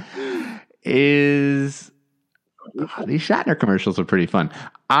these Shatner commercials are pretty fun.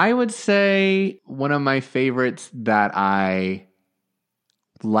 I would say one of my favorites that I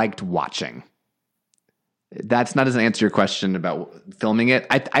liked watching. That's not as an answer to your question about filming it.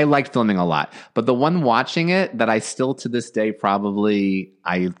 I liked filming a lot, but the one watching it that I still to this day probably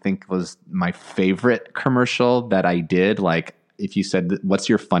I think was my favorite commercial that I did. Like if you said, what's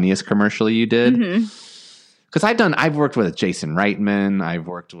your funniest commercial you did? Because I've worked with Jason Reitman. I've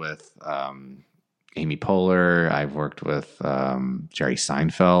worked with Amy Poehler. I've worked with Jerry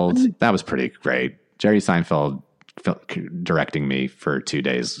Seinfeld. That was pretty great. Jerry Seinfeld directing me for 2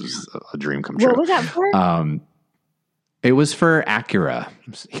 days was a dream come true. What was that for? It was for Acura,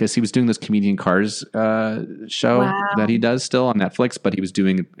 because he was doing this Comedian Cars show that he does still on Netflix, but he was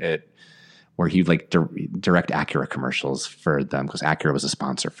doing it where he'd like direct Acura commercials for them, because Acura was a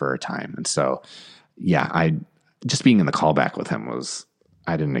sponsor for a time. And so, yeah, just being in the callback with him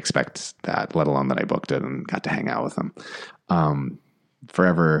I didn't expect that, let alone that I booked it and got to hang out with him.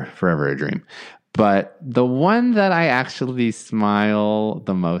 Forever a dream. But the one that I actually smile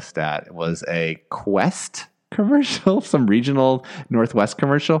the most at was a Quest commercial, some regional Northwest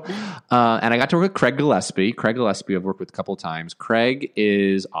commercial. And I got to work with Craig Gillespie. Craig Gillespie I've worked with a couple of times. Craig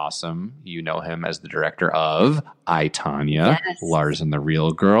is awesome. You know him as the director of I, Tonya, Lars and the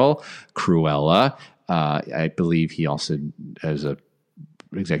Real Girl, Cruella. I believe he also is a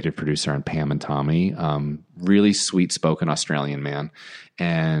executive producer on Pam and Tommy. Really sweet-spoken Australian man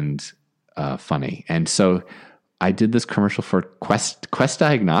and funny. And so I did this commercial for Quest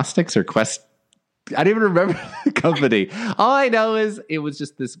Diagnostics or Quest. I don't even remember the company. All I know is it was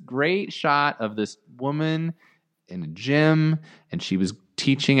just this great shot of this woman in a gym, and she was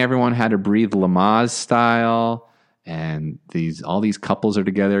teaching everyone how to breathe Lamaze style. And all these couples are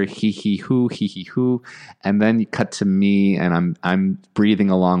together, hee hoo, and then you cut to me, and I'm breathing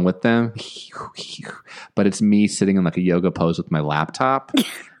along with them, but it's me sitting in like a yoga pose with my laptop,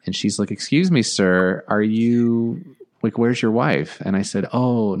 and she's like, "Excuse me, sir, are you like, where's your wife?" And I said,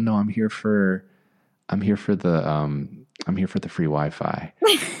 "Oh no, I'm here for the free Wi-Fi,"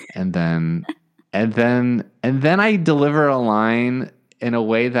 and then I deliver a line in a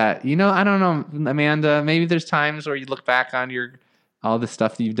way that, I don't know, Amanda, maybe there's times where you look back on all the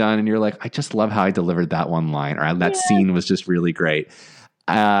stuff that you've done and you're like, I just love how I delivered that one line, or that scene was just really great.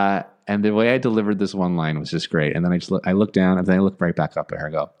 And the way I delivered this one line was just great. And then I look down and then I look right back up at her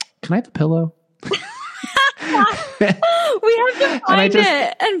and go, "Can I have the pillow?" We have to find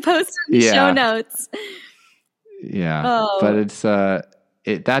it and post it in the show notes. Yeah. Oh. But it's,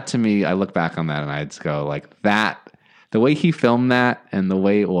 that to me, I look back on that and I'd go like that. The way he filmed that and the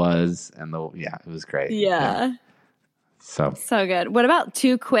way it was, and it was great. Yeah. So good. What about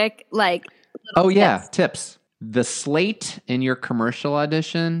two quick, tips. The slate in your commercial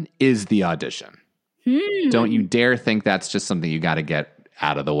audition is the audition. Don't you dare think that's just something you got to get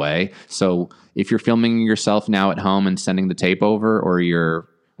out of the way. So if you're filming yourself now at home and sending the tape over or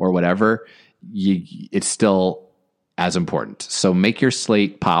whatever, it's still as important. So make your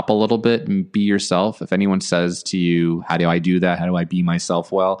slate pop a little bit and be yourself. If anyone says to you, "How do I do that? How do I be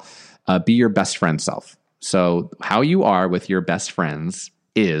myself?" Well, be your best friend self. So how you are with your best friends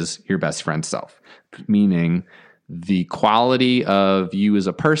is your best friend self, meaning the quality of you as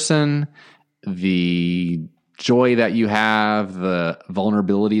a person, the joy that you have, the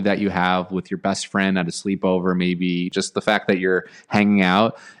vulnerability that you have with your best friend at a sleepover, maybe just the fact that you're hanging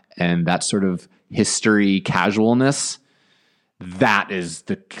out and that sort of history casualness, that is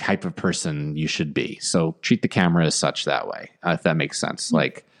the type of person you should be. So treat the camera as such that way, if that makes sense.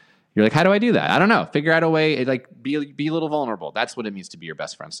 Like, you're like, how do I do that? I don't know. Figure out a way, be a little vulnerable. That's what it means to be your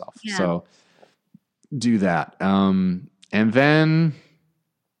best friend self. Yeah. So do that. And then,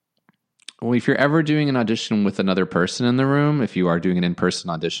 if you're ever doing an audition with another person in the room, if you are doing an in-person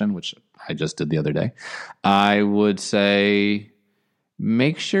audition, which I just did the other day, I would say,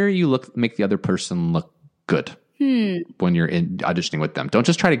 make sure you make the other person look good when you're auditioning with them. Don't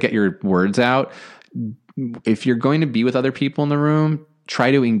just try to get your words out. If you're going to be with other people in the room,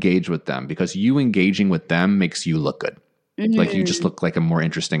 try to engage with them, because you engaging with them makes you look good. Like, you just look like a more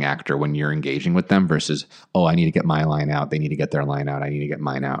interesting actor when you're engaging with them versus, oh, I need to get my line out. They need to get their line out. I need to get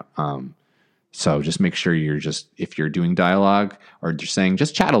mine out. So just make sure if you're doing dialogue or just saying,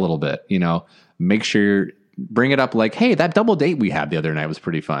 just chat a little bit, make sure bring it up like, hey, that double date we had the other night was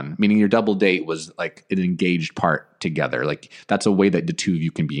pretty fun. Meaning your double date was like an engaged part together. Like, that's a way that the two of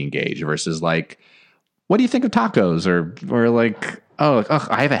you can be engaged versus like, what do you think of tacos? Or like, oh,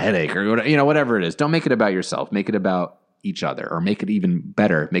 I have a headache, or whatever it is. Don't make it about yourself. Make it about each other, or make it even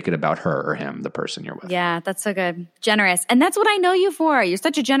better. Make it about her or him, the person you're with. Yeah, that's so good. Generous. And that's what I know you for. You're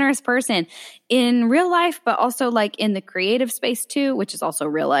such a generous person in real life, but also like in the creative space too, which is also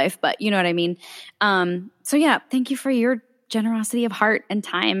real life, but you know what I mean? So yeah, thank you for your generosity of heart and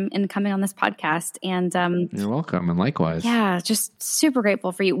time in coming on this podcast. And you're welcome. And likewise. Yeah, just super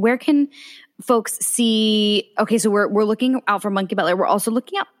grateful for you. Where can folks see? Okay, so we're looking out for Monkey Butler. We're also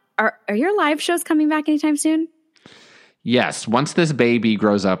looking out. Are your live shows coming back anytime soon? Yes. Once this baby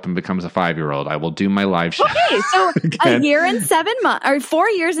grows up and becomes a 5-year-old, I will do my live show. Okay, so a year and 7 months, or 4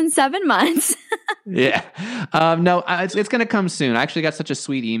 years and 7 months. Yeah. No, it's going to come soon. I actually got such a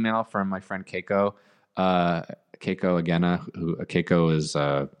sweet email from my friend Keiko. Keiko Agena, who Keiko is,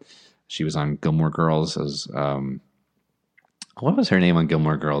 she was on Gilmore Girls as, what was her name on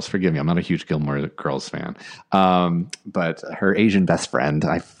Gilmore Girls? Forgive me, I'm not a huge Gilmore Girls fan. But her Asian best friend,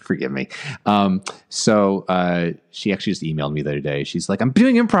 forgive me. So she actually just emailed me the other day. She's like, I'm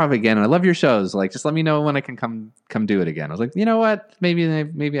doing improv again, and I love your shows. Like, just let me know when I can come do it again. I was like, you know what? Maybe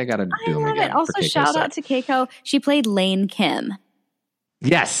I got to do them again. Also, shout out to Keiko. She played Lane Kim.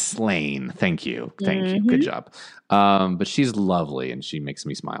 Yes, Lane. Thank you. Thank you. Good job. But she's lovely and she makes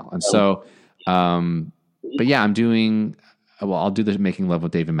me smile. And so, but yeah, I'll do the Making Love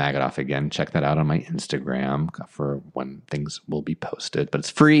with David Magidoff again. Check that out on my Instagram for when things will be posted. But it's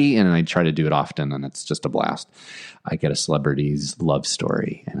free, and I try to do it often, and it's just a blast. I get a celebrity's love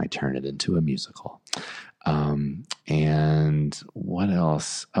story, and I turn it into a musical. And what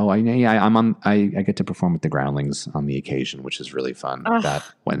else? Oh, I get to perform with the Groundlings on the occasion, which is really fun. That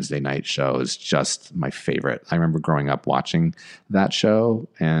Wednesday night show is just my favorite. I remember growing up watching that show,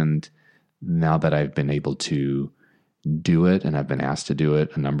 and now that I've been able to do it, and I've been asked to do it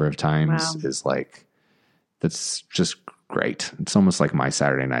a number of times, is like, that's just great. It's almost like my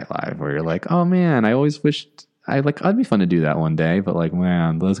Saturday Night Live, where you're like, oh man, I always wished I'd be fun to do that one day, but like,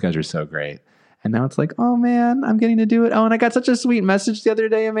 man, those guys are so great. And now it's like, oh man, I'm getting to do it. Oh, and I got such a sweet message the other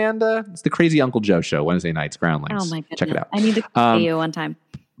day, Amanda. It's the Crazy Uncle Joe show, Wednesday nights, Groundlings. Oh my goodness. Check it out. I need to see you one time.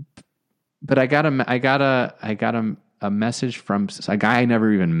 But I got a message from a guy I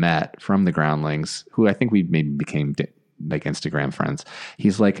never even met from the Groundlings, who I think we maybe became like Instagram friends.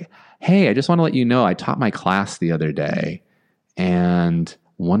 He's like, hey, I just want to let you know, I taught my class the other day, and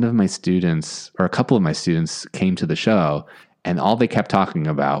one of my students, or a couple of my students, came to the show, and all they kept talking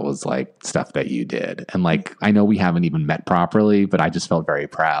about was like stuff that you did. And like, I know we haven't even met properly, but I just felt very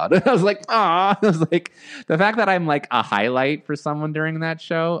proud. I was like, ah, I was like, the fact that I'm like a highlight for someone during that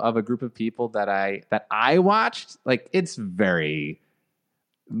show of a group of people that I watched, like, it's very,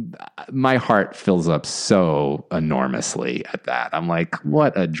 my heart fills up so enormously at that. I'm like,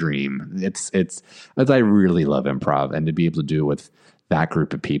 what a dream. It's I really love improv, and to be able to do it with that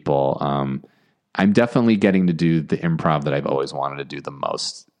group of people, I'm definitely getting to do the improv that I've always wanted to do the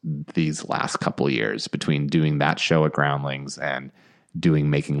most these last couple of years, between doing that show at Groundlings and doing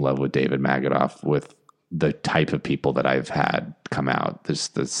Making Love with David Magidoff with the type of people that I've had come out. There's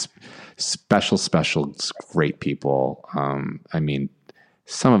this special, great people. I mean,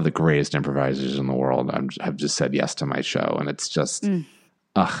 some of the greatest improvisers in the world have just said yes to my show, and it's just,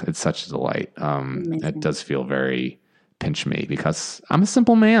 it's such a delight. It does feel very pinch me, because I'm a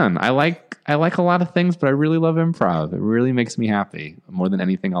simple man. I like a lot of things, but I really love improv. It really makes me happy more than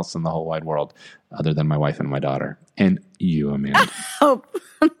anything else in the whole wide world, other than my wife and my daughter. And you, Amanda. Oh,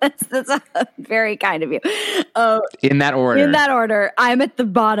 that's very kind of you. In that order. I'm at the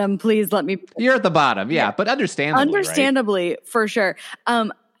bottom. Please let me. You're at the bottom. Yeah. But understandably, right? For sure.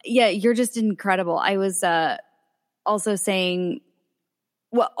 Yeah, you're just incredible. I was also saying,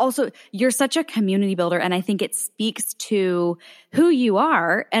 well, also, you're such a community builder, and I think it speaks to who you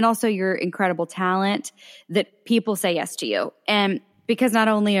are, and also your incredible talent, that people say yes to you. And because not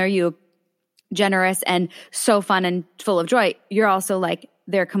only are you generous and so fun and full of joy, you're also like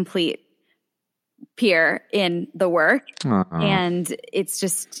their complete peer in the work. And it's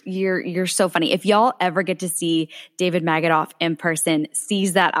just, you're so funny. If y'all ever get to see David Magidoff in person,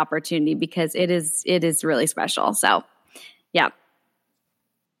 seize that opportunity, because it is really special. So, yeah.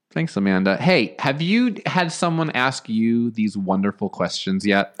 Thanks, Amanda. Hey, have you had someone ask you these wonderful questions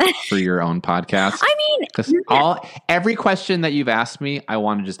yet for your own podcast? I mean, because every question that you've asked me, I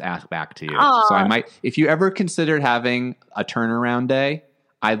want to just ask back to you. So I might, if you ever considered having a turnaround day,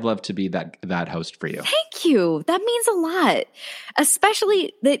 I'd love to be that host for you. Thank you. That means a lot,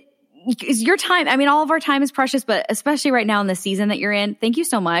 especially that your time. I mean, all of our time is precious, but especially right now in the season that you're in. Thank you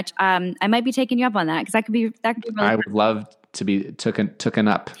so much. I might be taking you up on that, because that could be really I would love to be taken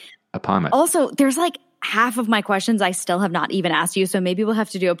up upon it. Also, there's like half of my questions I still have not even asked you, so maybe we'll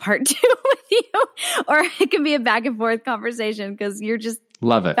have to do a part 2 with you, or it can be a back and forth conversation, because you're just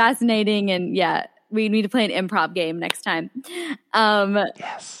love it, fascinating, and yeah, we need to play an improv game next time.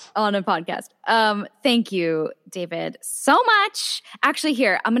 Yes, on a podcast. Thank you, David, so much. Actually,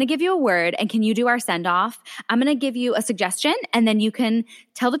 here, I'm going to give you a word, and can you do our send off? I'm going to give you a suggestion, and then you can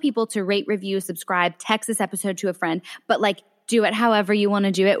tell the people to rate, review, subscribe, text this episode to a friend, but like, do it however you want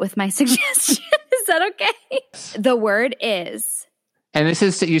to do it with my suggestion. Is that okay? The word is. And this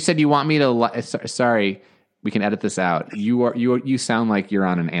is, you said you want me to, sorry, we can edit this out. You sound like you're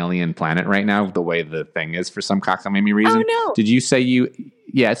on an alien planet right now, the way the thing is for some cockamamie reason. Oh no. Did you say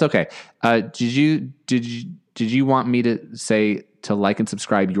yeah, it's okay. Did you want me to say to like and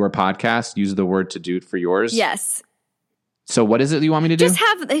subscribe your podcast? Use the word to do it for yours? Yes. So what is it you want me to do?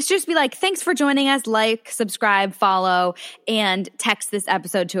 Just be like, thanks for joining us, like, subscribe, follow, and text this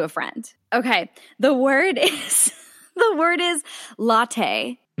episode to a friend. Okay. The word is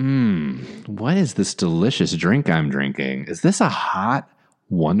latte. What is this delicious drink I'm drinking? Is this a hot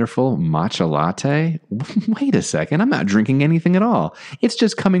wonderful matcha latte? Wait a second. I'm not drinking anything at all. It's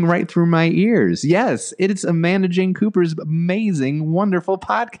just coming right through my ears. Yes, it's Amanda Jane Cooper's amazing, wonderful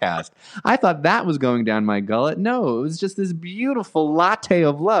podcast. I thought that was going down my gullet. No, it was just this beautiful latte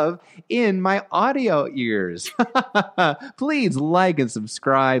of love in my audio ears. Please like and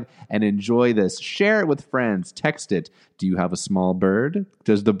subscribe and enjoy this. Share it with friends. Text it. Do you have a small bird?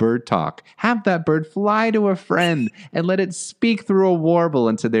 Does the bird talk? Have that bird fly to a friend and let it speak through a warble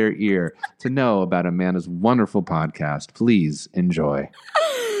into their ear to know about Amanda's wonderful podcast. Please enjoy.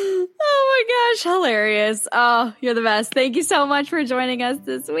 Oh my gosh, hilarious. Oh, you're the best. Thank you so much for joining us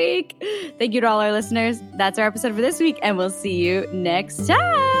this week. Thank you to all our listeners. That's our episode for this week, and we'll see you next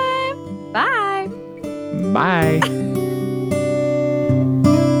time. Bye. Bye.